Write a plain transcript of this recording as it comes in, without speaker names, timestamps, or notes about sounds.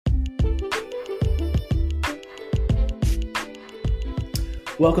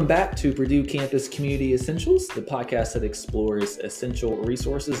Welcome back to Purdue Campus Community Essentials, the podcast that explores essential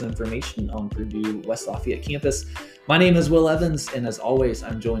resources and information on Purdue West Lafayette campus. My name is Will Evans, and as always,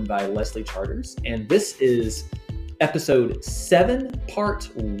 I'm joined by Leslie Charters, and this is episode 7, part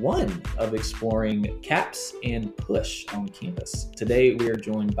 1 of exploring CAPS and PUSH on campus. Today, we are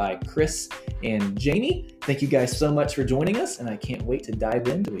joined by Chris and Jamie. Thank you guys so much for joining us, and I can't wait to dive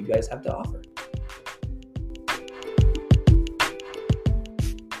into what you guys have to offer.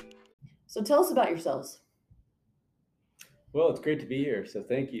 So tell us about yourselves. Well, it's great to be here. So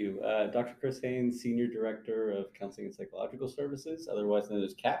thank you. Dr. Chris Haynes, Senior Director of Counseling and Psychological Services, otherwise known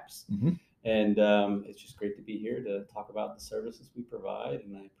as CAPS. Mm-hmm. And it's just great to be here to talk about the services we provide,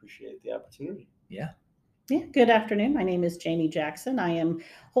 and I appreciate the opportunity. Yeah, good afternoon. My name is Jamie Jackson. I am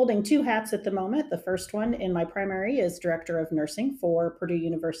holding 2 hats at the moment. The first one in my primary is Director of Nursing for Purdue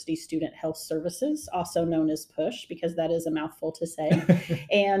University Student Health Services, also known as PUSH, because that is a mouthful to say,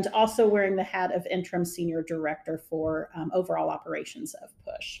 and also wearing the hat of Interim Senior Director for overall operations of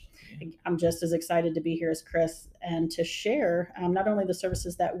PUSH. I'm just as excited to be here as Chris and to share not only the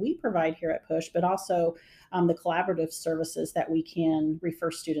services that we provide here at PUSH, but also the collaborative services that we can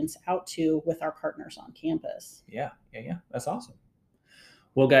refer students out to with our partners on campus. Yeah. That's awesome.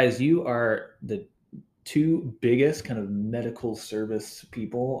 Well, guys, you are the 2 biggest kind of medical service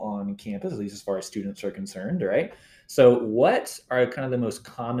people on campus, at least as far as students are concerned, right? So what are kind of the most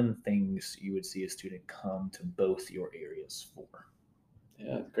common things you would see a student come to both your areas for?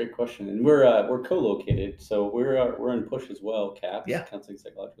 Yeah, great question. And we're co-located, so we're in PUSH as well, CAPS, Yeah. Counseling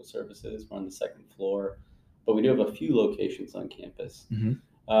Psychological Services. We're on the 2nd floor, but we do have a few locations on campus. Mm-hmm.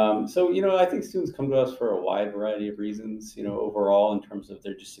 So, I think students come to us for a wide variety of reasons, overall in terms of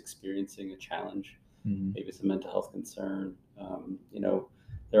they're just experiencing a challenge. Mm-hmm. Maybe it's a mental health concern.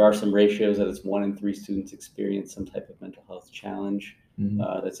 There are some ratios that it's 1 in 3 students experience some type of mental health challenge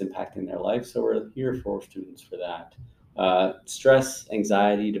that's impacting their life. So we're here for students for that. Stress,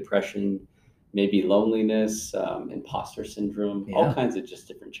 anxiety, depression, maybe loneliness, imposter syndrome, all kinds of just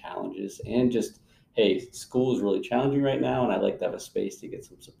different challenges, and just, hey, school is really challenging right now, and I'd like to have a space to get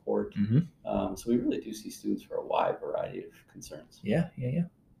some support. Mm-hmm. So we really do see students for a wide variety of concerns. Yeah.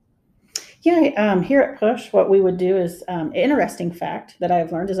 Here at PUSH, what we would do is, interesting fact that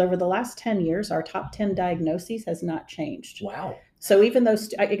I've learned is over the last 10 years, our top 10 diagnoses has not changed. Wow. So even though,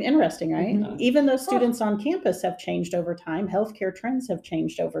 interesting, right? Mm-hmm. Even though students on campus have changed over time, healthcare trends have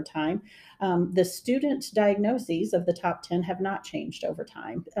changed over time, the student diagnoses of the top 10 have not changed over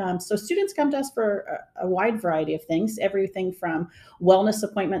time. So students come to us for a wide variety of things, everything from wellness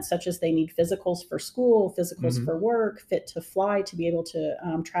appointments, such as they need physicals for school, physicals for work, fit to fly to be able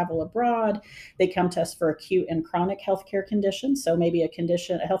to travel abroad. They come to us for acute and chronic healthcare conditions. So maybe a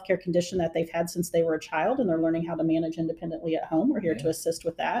healthcare condition that they've had since they were a child and they're learning how to manage independently at home. We're here to assist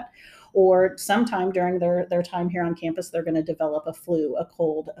with that. Or sometime during their time here on campus, they're going to develop a flu, a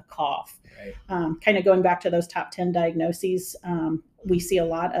cold, a cough. Right. Kind of going back to those top 10 diagnoses, we see a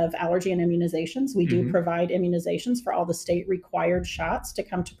lot of allergy and immunizations. We do provide immunizations for all the state required shots to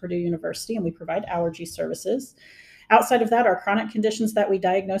come to Purdue University, and we provide allergy services. Outside of that, our chronic conditions that we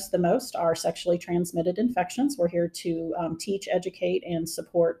diagnose the most are sexually transmitted infections. We're here to teach, educate, and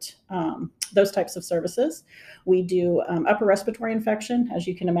support those types of services. We do upper respiratory infection, as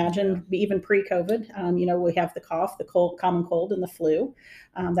you can imagine, even pre-COVID. We have the cough, the cold, common cold, and the flu.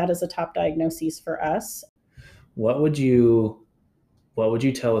 That is a top diagnosis for us. What would you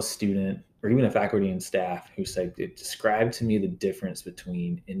tell a student or even a faculty and staff who say, describe to me the difference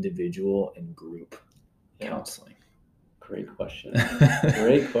between individual and group counseling? Great question.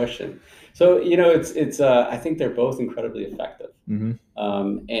 Great question. So, it's I think they're both incredibly effective,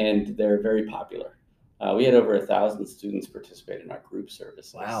 and they're very popular. We had over 1,000 students participate in our group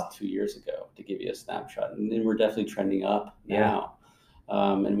services 2 years ago, to give you a snapshot. And then we're definitely trending up now.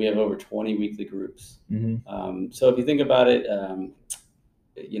 And we have over 20 weekly groups. So if you think about it,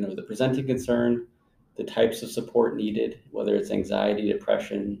 the presenting concern, the types of support needed, whether it's anxiety,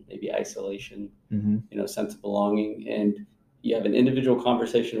 depression, maybe isolation, sense of belonging, and you have an individual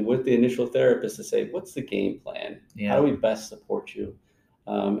conversation with the initial therapist to say, what's the game plan? How do we best support you?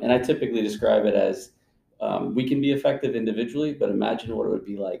 And I typically describe it as we can be effective individually, but imagine what it would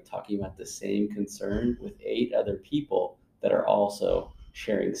be like talking about the same concern with 8 other people that are also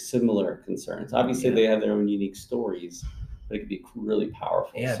sharing similar concerns. Obviously, they have their own unique stories, but it could be really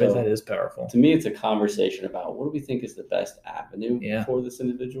powerful. Yeah, so that is powerful. To me, it's a conversation about what do we think is the best avenue for this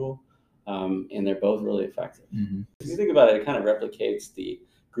individual, and they're both really effective. If you think about it, it kind of replicates the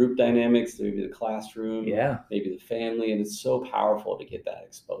group dynamics, maybe the classroom, maybe the family, and it's so powerful to get that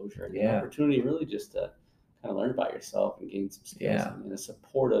exposure and the opportunity really just to kind of learn about yourself and gain some skills in a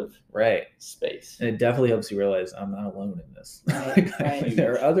supportive space. And it definitely helps you realize I'm not alone in this. Right.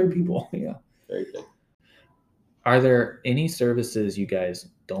 There are other people. Yeah. Very big. Are there any services you guys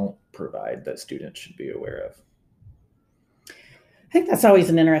don't provide that students should be aware of? I think that's always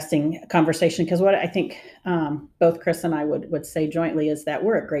an interesting conversation, because what I think both Chris and I would say jointly is that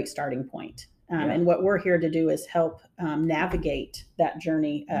we're a great starting point. And what we're here to do is help navigate that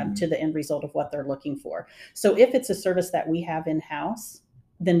journey to the end result of what they're looking for. So if it's a service that we have in-house,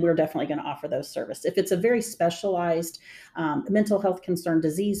 then we're definitely going to offer those services. If it's a very specialized mental health concern,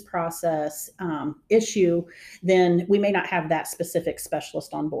 disease process issue, then we may not have that specific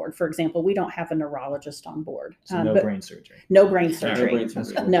specialist on board. For example, we don't have a neurologist on board. So no brain surgery. No brain surgery. No brain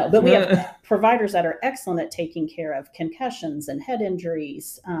surgery. No, but we have providers that are excellent at taking care of concussions and head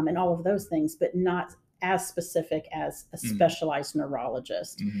injuries and all of those things, but not as specific as a specialized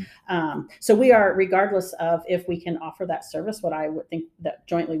neurologist. So we are, regardless of if we can offer that service, what I would think that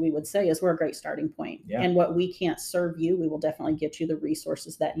jointly we would say is we're a great starting point. And what we can't serve you, we will definitely get you the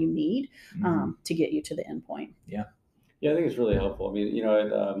resources that you need to get you to the end point. Yeah, I think it's really helpful. I mean,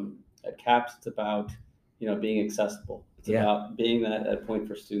 at CAPS, it's about, being accessible. It's about being that point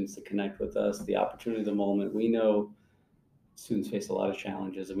for students to connect with us, the opportunity of the moment. We know students face a lot of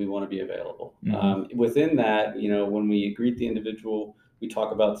challenges, and we want to be available. Within that, when we greet the individual, we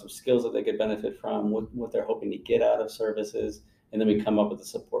talk about some skills that they could benefit from, what they're hoping to get out of services, and then we come up with a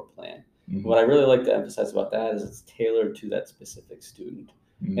support plan. What I really like to emphasize about that is it's tailored to that specific student.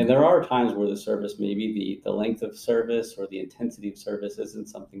 And there are times where the service, maybe the length of service or the intensity of service isn't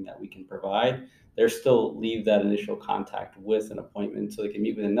something that we can provide. They still leave that initial contact with an appointment so they can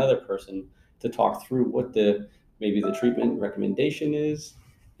meet with another person to talk through what maybe the treatment recommendation is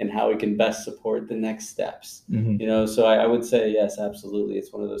and how we can best support the next steps. So I would say, yes, absolutely.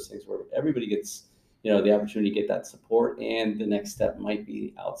 It's one of those things where everybody gets, the opportunity to get that support, and the next step might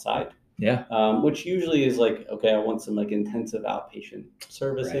be outside. Which usually is like, okay, I want some intensive outpatient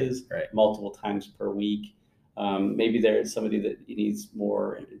services multiple times per week. Maybe there's somebody that needs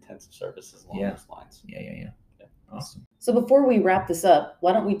more intensive services along those lines. Yeah. Awesome. So before we wrap this up,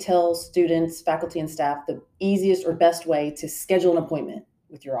 why don't we tell students, faculty, and staff the easiest or best way to schedule an appointment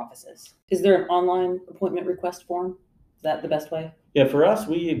with your offices? Is there an online appointment request form? Is that the best way? Yeah, for us,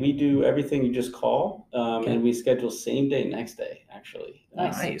 we do everything. You just call, and we schedule same day, next day, actually.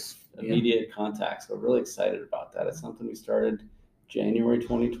 Nice. Immediate contact. So we're really excited about that. It's something we started January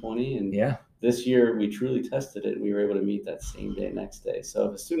 2020, and this year we truly tested it, and we were able to meet that same day, next day. So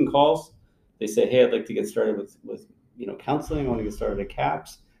if a student calls, they say, hey, I'd like to get started with counseling. I want to get started at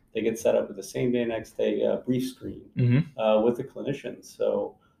CAPS. They get set up with the same day, next day brief screen with the clinician.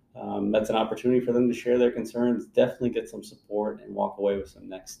 So that's an opportunity for them to share their concerns, definitely get some support, and walk away with some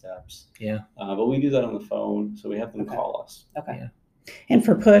next steps. But we do that on the phone, so we have them call us. And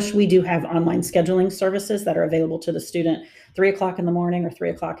for PUSH, we do have online scheduling services that are available to the student 3 o'clock in the morning or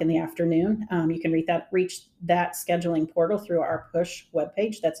 3 o'clock in the afternoon. You can reach that scheduling portal through our PUSH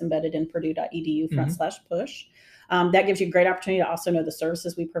webpage that's embedded in purdue.edu/PUSH. That gives you a great opportunity to also know the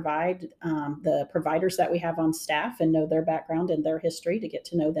services we provide, the providers that we have on staff, and know their background and their history to get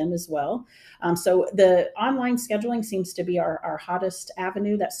to know them as well. So the online scheduling seems to be our hottest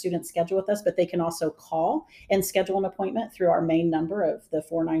avenue that students schedule with us, but they can also call and schedule an appointment through our main number of the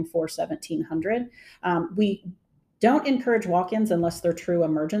 494-1700. We don't encourage walk-ins unless they're true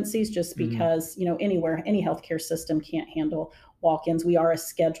emergencies, just because, anywhere, any healthcare system can't handle walk-ins. We are a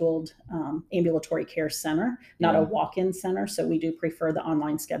scheduled ambulatory care center, not a walk-in center. So we do prefer the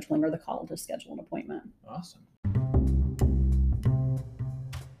online scheduling or the call to schedule an appointment. Awesome.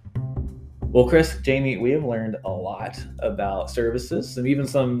 Well, Chris, Jamie, we have learned a lot about services and even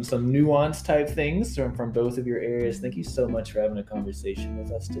some nuance type things from both of your areas. Thank you so much for having a conversation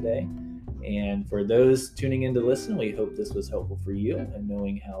with us today. And for those tuning in to listen, we hope this was helpful for you in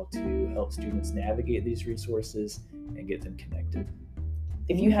knowing how to help students navigate these resources and get them connected.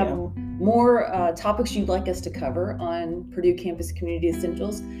 If you have more topics you'd like us to cover on Purdue Campus Community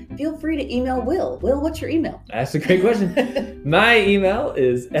Essentials, feel free to email Will. Will, what's your email? That's a great question. My email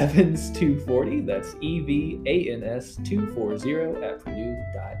is evans240. That's EVANS240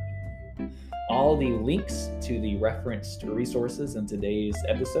 @purdue.edu. All the links to the referenced resources in today's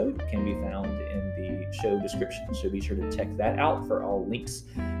episode can be found in the show description, so be sure to check that out for all links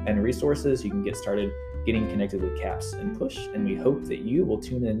and resources. You can get started getting connected with CAPS and PUSH, and we hope that you will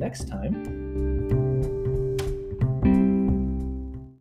tune in next time